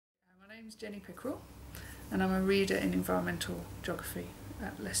name's Jenny Pickerill and I'm a reader in environmental geography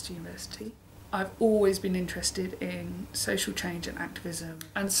at Leicester University. I've always been interested in social change and activism,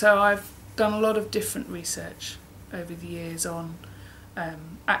 and so I've done a lot of different research over the years on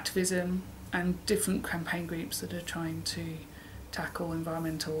activism and different campaign groups that are trying to tackle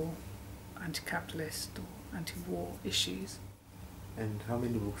environmental, anti-capitalist or anti-war issues. And how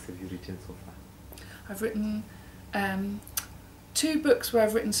many books have you written so far? I've written 2 books where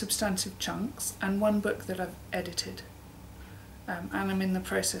I've written substantive chunks and 1 book that I've edited. And I'm in the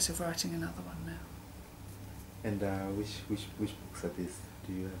process of writing another one now. And which books are these?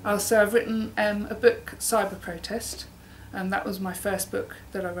 Do you have? So I've written a book, Cyber Protest, and that was my first book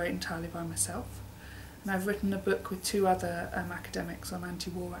that I wrote entirely by myself. And I've written a book with 2 other academics on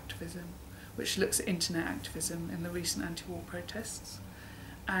anti-war activism, which looks at internet activism in the recent anti-war protests.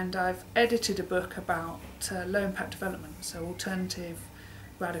 And I've edited a book about low impact development, so alternative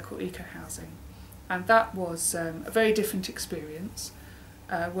radical eco-housing. And that was a very different experience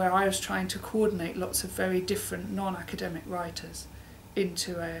where I was trying to coordinate lots of very different non-academic writers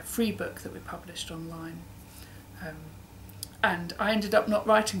into a free book that we published online. And I ended up not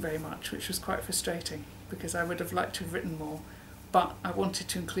writing very much, which was quite frustrating because I would have liked to have written more, but I wanted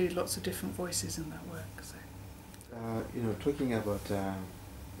to include lots of different voices in that work. So. Talking about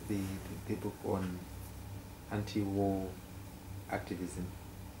the book on anti-war activism,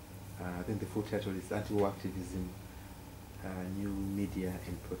 I think the full title is Anti-War Activism, New Media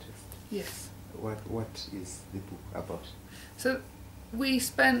and Protest. Yes. What is the book about? So we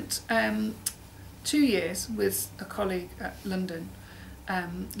spent 2 years with a colleague at London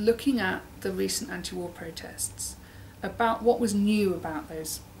looking at the recent anti-war protests, about what was new about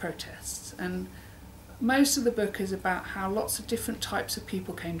those protests. And most of the book is about how lots of different types of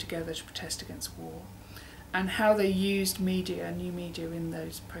people came together to protest against war and how they used media, new media, in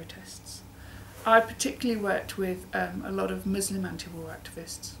those protests. I particularly worked with a lot of Muslim anti-war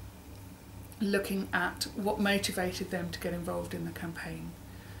activists, looking at what motivated them to get involved in the campaign,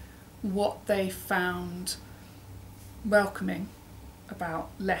 what they found welcoming about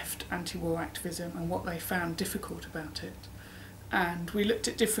left anti-war activism and what they found difficult about it. And we looked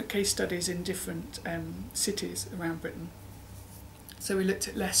at different case studies in different cities around Britain. So we looked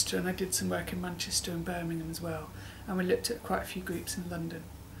at Leicester, and I did some work in Manchester and Birmingham as well, and we looked at quite a few groups in London.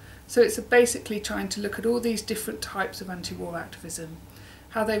 So it's basically trying to look at all these different types of anti-war activism,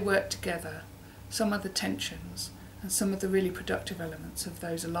 how they work together, some of the tensions and some of the really productive elements of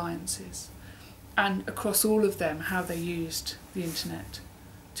those alliances, and across all of them how they used the internet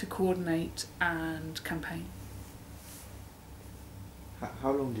to coordinate and campaign.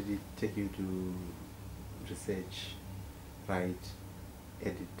 How long did it take you to research, write,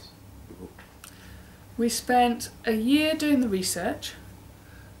 edit the book? We spent a year doing the research,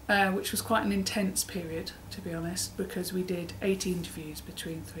 which was quite an intense period, to be honest, because we did 8 interviews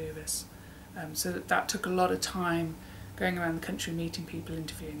between 3 of us. So that took a lot of time going around the country, meeting people,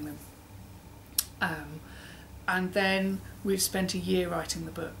 interviewing them. And then we spent a year writing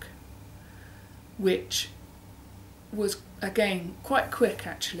the book, which was, again, quite quick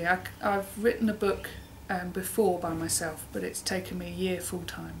actually. I've written a book before by myself, but it's taken me a year full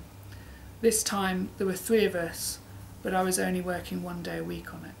time. This time there were 3 of us, but I was only working 1 day a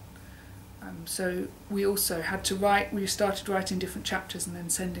week on it. So we also had to write, we started writing different chapters and then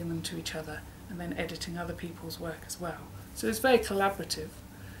sending them to each other and then editing other people's work as well. So it was very collaborative.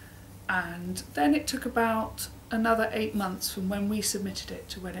 And then it took about another 8 months from when we submitted it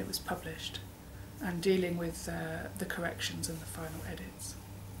to when it was published, and dealing with the corrections and the final edits.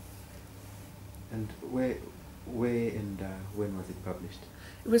 And where and when was it published?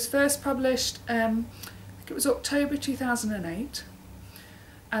 It was first published, I think it was October 2008,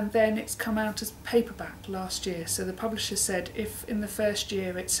 and then it's come out as paperback last year. So the publisher said if in the first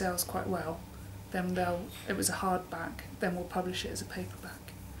year it sells quite well, then it was a hardback, then we'll publish it as a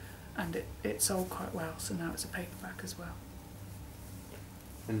paperback. And it sold quite well, so now it's a paperback as well.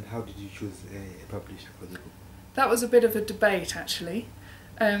 And how did you choose a publisher for the book? That was a bit of a debate actually.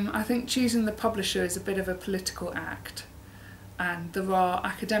 I think choosing the publisher is a bit of a political act, and there are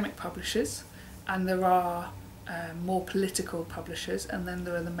academic publishers and there are more political publishers, and then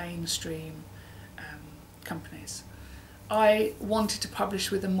there are the mainstream companies. I wanted to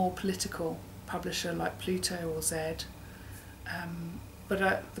publish with a more political publisher like Pluto or Z, but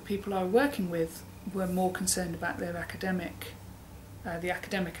the people I was working with were more concerned about their academic the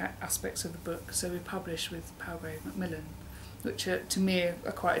academic aspects of the book, so we published with Palgrave Macmillan, which to me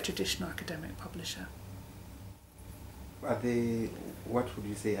are quite a traditional academic publisher. What would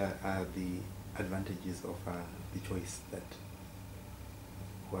you say are the advantages of the choice that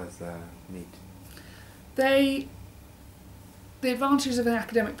was made? The advantage of an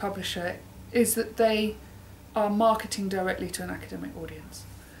academic publisher is that they are marketing directly to an academic audience.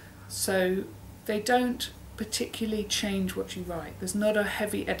 So they don't particularly change what you write. There's not a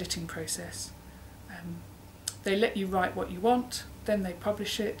heavy editing process. They let you write what you want, then they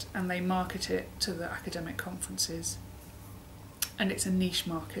publish it and they market it to the academic conferences. And it's a niche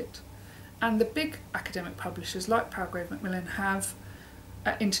market. And the big academic publishers like Palgrave Macmillan have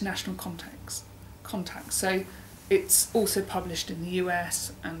international contacts. So it's also published in the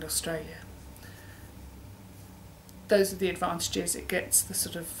US and Australia. Those are the advantages. It gets the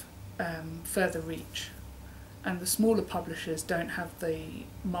sort of further reach. And the smaller publishers don't have the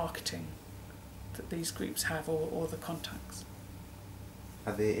marketing that these groups have, or the contacts.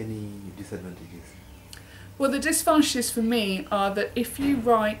 Are there any disadvantages? Well, the disadvantages for me are that if you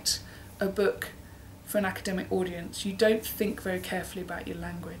write a book for an academic audience, you don't think very carefully about your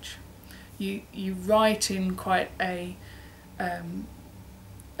language. You write in quite a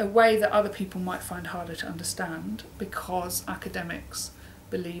way that other people might find harder to understand, because academics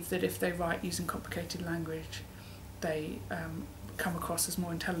believe that if they write using complicated language, they come across as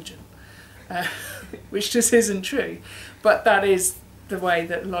more intelligent, which just isn't true. But that is the way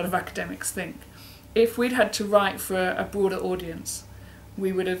that a lot of academics think. If we'd had to write for a broader audience,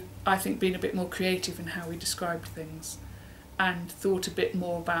 we would have, I think, been a bit more creative in how we described things and thought a bit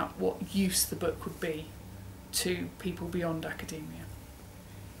more about what use the book would be to people beyond academia.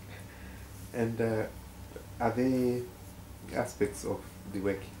 And are there aspects of the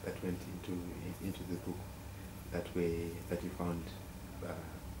work that went into the book that you found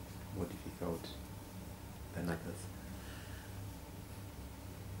more difficult than others?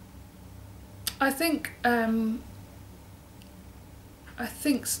 I think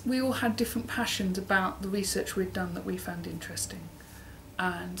we all had different passions about the research we'd done that we found interesting,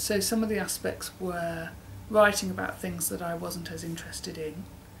 and so some of the aspects were writing about things that I wasn't as interested in,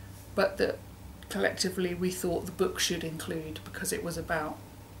 but that collectively we thought the book should include because it was about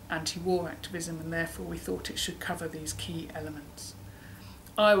anti-war activism, and therefore we thought it should cover these key elements.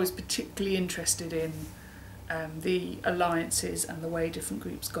 I was particularly interested in the alliances and the way different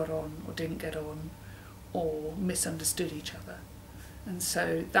groups got on or didn't get on or misunderstood each other. And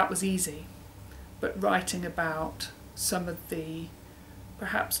so that was easy. But writing about some of the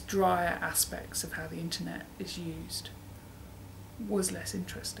perhaps drier aspects of how the internet is used was less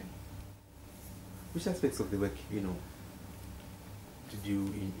interesting. Which aspects of the work, did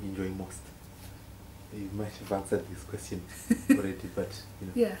you enjoy most? You might have answered this question already, but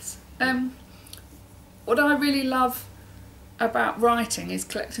Yes. What I really love about writing is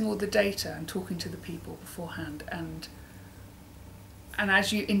collecting all the data and talking to the people beforehand, and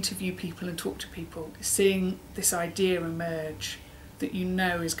as you interview people and talk to people, seeing this idea emerge that you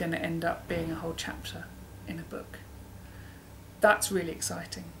know is going to end up being a whole chapter in a book. That's really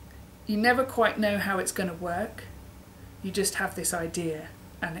exciting. You never quite know how it's going to work. You just have this idea,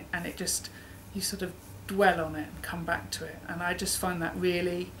 and it just, you sort of dwell on it and come back to it. And I just find that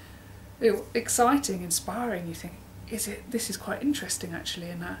really exciting, inspiring. You think, this is quite interesting actually,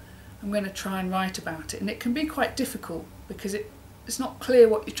 and I'm going to try and write about it. And it can be quite difficult because it's not clear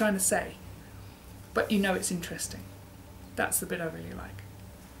what you're trying to say, but it's interesting. That's the bit I really like.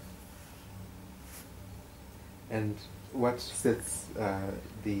 And what sets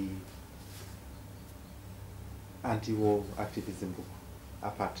the anti-war activism book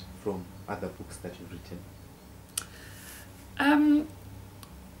apart from other books that you've written?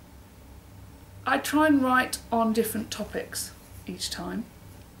 I try and write on different topics each time,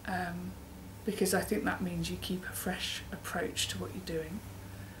 because I think that means you keep a fresh approach to what you're doing.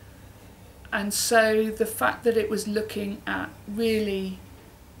 And so the fact that it was looking at really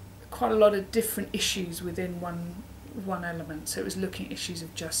quite a lot of different issues within one element, so it was looking at issues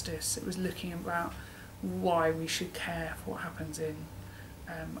of justice, it was looking about why we should care for what happens in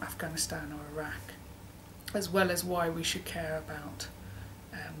Afghanistan or Iraq, as well as why we should care about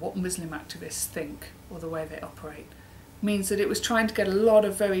what Muslim activists think or the way they operate, means that it was trying to get a lot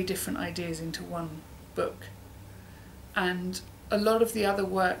of very different ideas into one book. And a lot of the other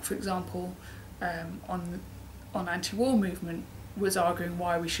work, for example, on anti-war movement, was arguing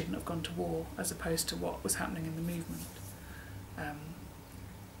why we shouldn't have gone to war as opposed to what was happening in the movement.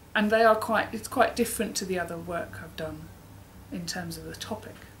 And it's quite different to the other work I've done in terms of the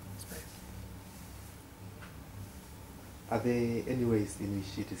topic, I suppose. Are there any ways in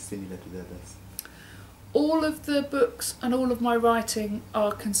which it is similar to the others? All of the books and all of my writing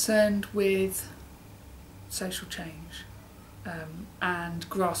are concerned with social change, and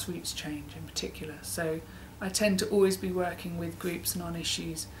grassroots change in particular. So I tend to always be working with groups and on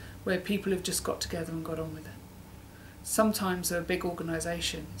issues where people have just got together and got on with it. Sometimes they're big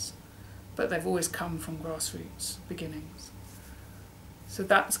organisations, but they've always come from grassroots beginnings. So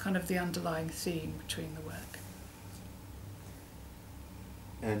that's kind of the underlying theme between the work.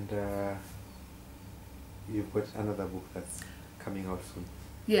 And you've got another book that's coming out soon.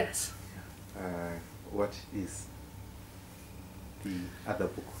 Yes. What is the other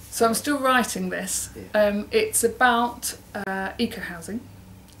book? So I'm still writing this. Yeah. It's about eco-housing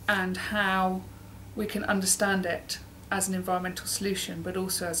and how we can understand it as an environmental solution, but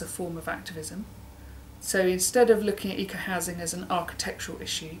also as a form of activism. So instead of looking at eco-housing as an architectural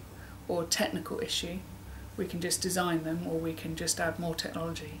issue or technical issue, we can just design them, or we can just add more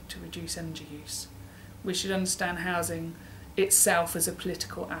technology to reduce energy use. We should understand housing itself as a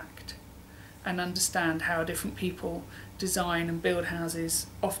political act and understand how different people design and build houses,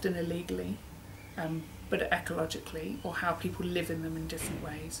 often illegally, but ecologically, or how people live in them in different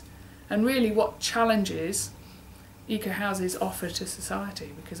ways. And really what challenges eco-houses offer to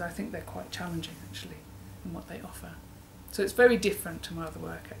society, because I think they're quite challenging actually in what they offer. So it's very different to my other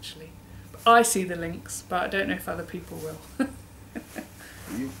work actually. But I see the links, but I don't know if other people will.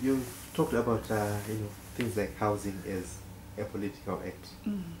 You talked about things like housing as a political act.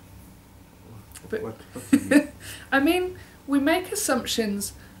 Mm. But what do you mean? I mean, we make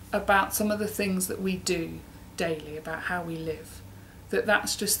assumptions about some of the things that we do daily, about how we live,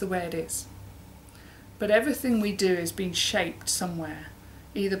 that's just the way it is. But everything we do is being shaped somewhere,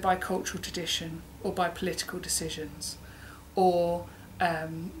 either by cultural tradition or by political decisions, or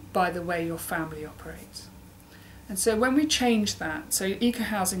by the way your family operates. And so when we change that, so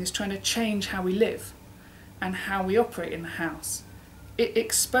eco-housing is trying to change how we live and how we operate in the house, it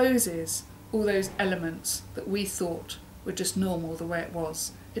exposes all those elements that we thought were just normal the way it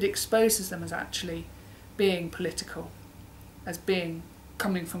was. It exposes them as actually being political, as being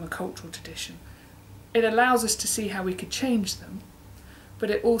coming from a cultural tradition. It allows us to see how we could change them, but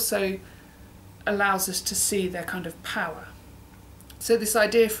it also allows us to see their kind of power. So this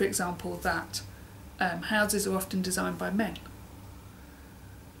idea, for example, that houses are often designed by men.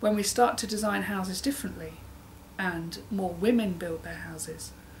 When we start to design houses differently and more women build their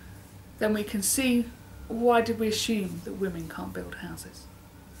houses, then we can see, why did we assume that women can't build houses?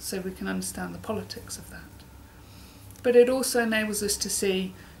 So we can understand the politics of that. But it also enables us to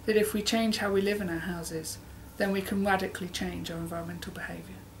see that if we change how we live in our houses, then we can radically change our environmental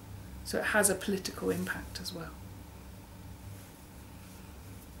behaviour. So it has a political impact as well.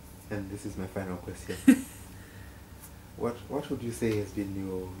 And this is my final question. What would you say has been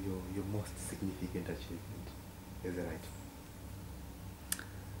your most significant achievement as a writer?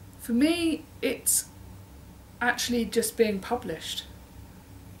 For me, it's actually just being published.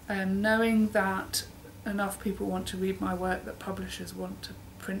 Knowing that enough people want to read my work, that publishers want to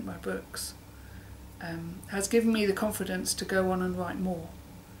print my books, has given me the confidence to go on and write more.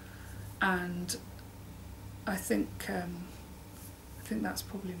 And I think that's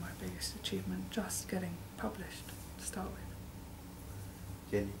probably my biggest achievement, just getting published to start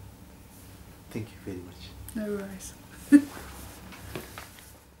with. Jenny, thank you very much. No worries.